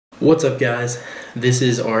What's up, guys? This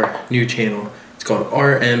is our new channel. It's called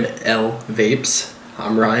RMLVapes.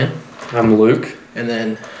 I'm Ryan. I'm Luke. And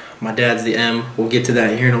then my dad's the M. We'll get to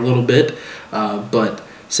that here in a little bit. But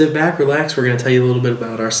sit back, relax. We're going to tell you a little bit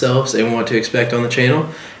about ourselves and what to expect on the channel.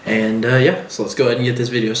 And yeah, so let's go ahead and get this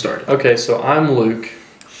video started. Okay, so I'm Luke.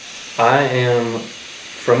 I am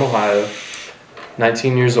from Ohio,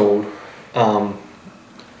 19 years old.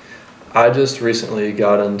 I just recently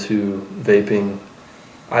got into vaping.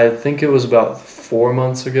 I think it was about 4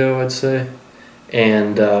 months ago, I'd say,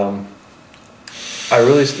 and I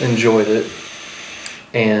really enjoyed it,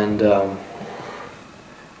 and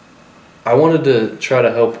I wanted to try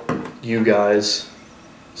to help you guys,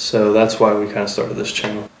 so that's why we kind of started this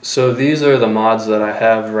channel. So these are the mods that I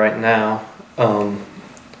have right now.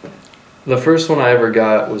 The first one I ever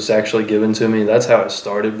got was actually given to me. That's how I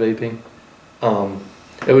started vaping.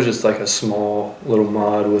 It was just like a small little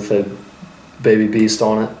mod with a Baby Beast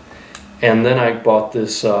on it, and then I bought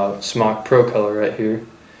this Smock Pro Color right here.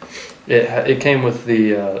 It came with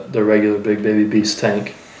the regular Big Baby Beast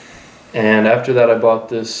tank, and after that I bought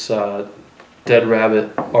this Dead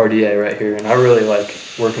Rabbit RDA right here, and I really like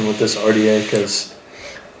working with this RDA because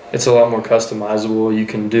it's a lot more customizable. You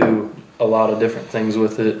can do a lot of different things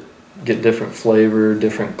with it, get different flavor,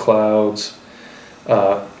 different clouds.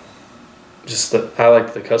 I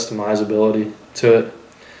like the customizability to it.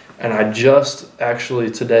 And I just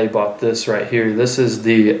actually today bought this right here. This is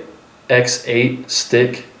the X8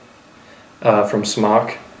 stick from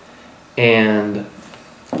Smock, and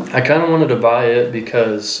I kind of wanted to buy it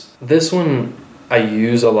because this one I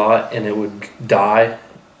use a lot and it would die,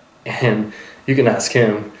 and you can ask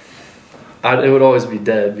him. It would always be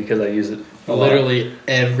dead because I use it a lot. Literally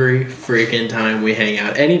every freaking time we hang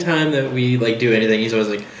out, anytime that we like do anything, he's always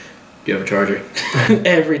like, "Do you have a charger?"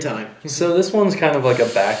 Every time. So this one's kind of like a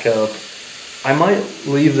backup. I might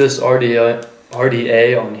leave this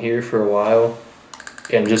RDA on here for a while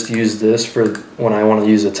and just use this for when I want to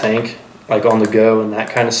use a tank, like on the go and that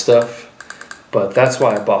kind of stuff. But that's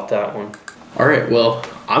why I bought that one. Alright, well,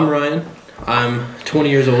 I'm Ryan. I'm 20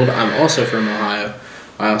 years old. I'm also from Ohio.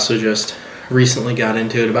 I also just recently got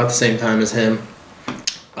into it about the same time as him.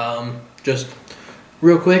 Just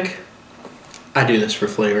real quick, I do this for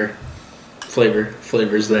flavor.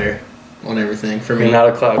 Flavor's there on everything for me. You're not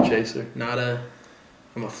a cloud chaser.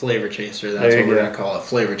 I'm a flavor chaser. That's what we're gonna call it,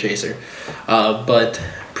 flavor chaser. But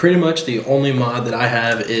pretty much the only mod that I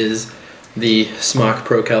have is the Smock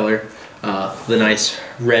Pro Color, the nice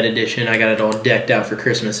red edition. I got it all decked out for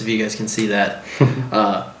Christmas, if you guys can see that.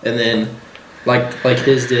 And then, like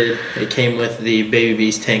his did, it came with the Baby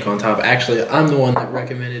Beast tank on top. Actually, I'm the one that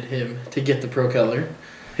recommended him to get the Pro Color.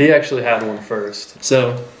 He actually had one first.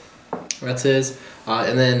 So that's his.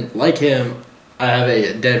 And then, like him, I have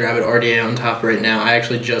a Dead Rabbit RDA on top right now. I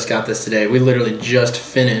actually just got this today. We literally just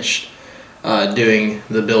finished doing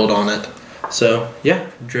the build on it. So yeah,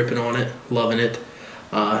 dripping on it, loving it,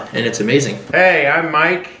 and it's amazing. Hey, I'm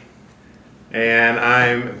Mike, and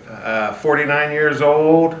I'm 49 years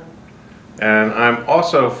old, and I'm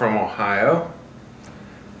also from Ohio.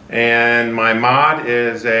 And my mod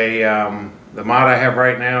is the mod I have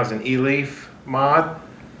right now is an E-Leaf mod,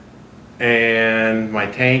 and my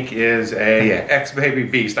tank is a X-Baby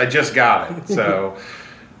Beast. I just got it, so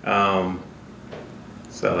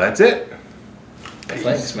so that's it.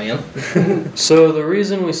 Thanks, man. So the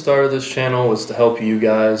reason we started this channel was to help you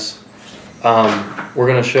guys. We're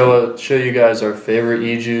gonna show you guys our favorite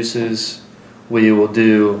e-juices. We will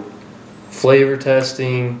do flavor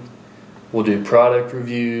testing. We'll do product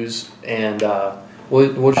reviews, and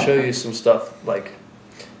we'll show you some stuff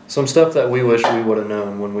that we wish we would have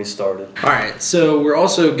known when we started. Alright, so we're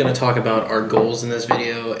also going to talk about our goals in this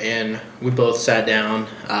video, and we both sat down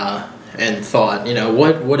and thought, you know,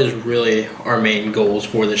 what is really our main goals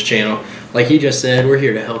for this channel. Like he just said, we're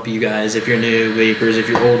here to help you guys. If you're new vapors, if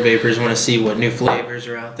you're old vapors, want to see what new flavors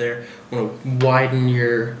are out there, want to widen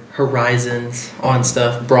your horizons on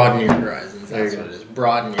stuff, broaden your horizons. That's what it is.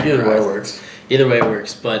 Broaden your horizons. Either way works. Either way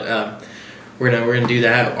works, but we're gonna do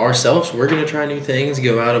that ourselves. We're gonna try new things,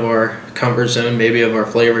 go out of our comfort zone, maybe of our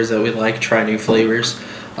flavors that we like, try new flavors,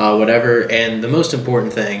 whatever. And the most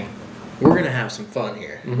important thing, we're gonna have some fun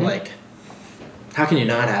here. Like, how can you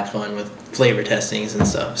not have fun with flavor testings and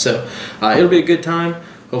stuff? So it'll be a good time.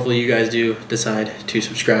 Hopefully you guys do decide to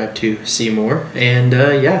subscribe to see more. And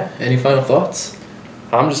yeah, any final thoughts?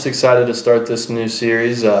 I'm just excited to start this new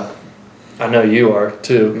series. I know you are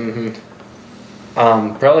too.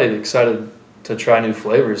 Probably excited to try new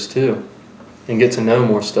flavors too and get to know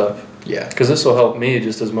more stuff. Yeah, because this will help me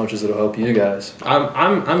just as much as it'll help you guys.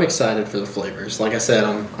 I'm excited for the flavors. Like I said,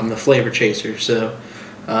 I'm the flavor chaser, so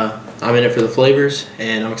I'm in it for the flavors,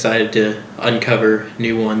 and I'm excited to uncover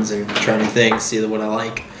new ones and try new things, see what I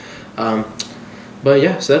like. But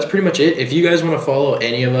yeah, so that's pretty much it. If you guys want to follow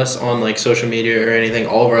any of us on like social media or anything,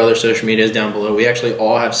 all of our other social media is down below. We actually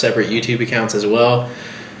all have separate YouTube accounts as well.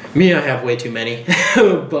 Me, I have way too many,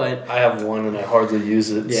 but I have one and I hardly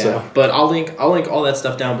use it. yeah. So. But I'll link all that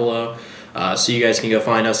stuff down below, so you guys can go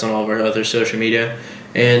find us on all of our other social media.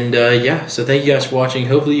 And yeah, so thank you guys for watching.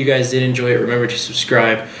 Hopefully you guys did enjoy it. Remember to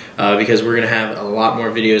subscribe because we're gonna have a lot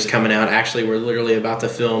more videos coming out. Actually, we're literally about to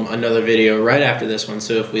film another video right after this one.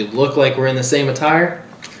 So if we look like we're in the same attire,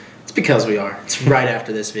 it's because we are. It's right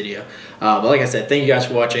after this video. But like I said, thank you guys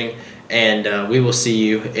for watching, and we will see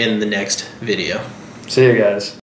you in the next video. See you guys.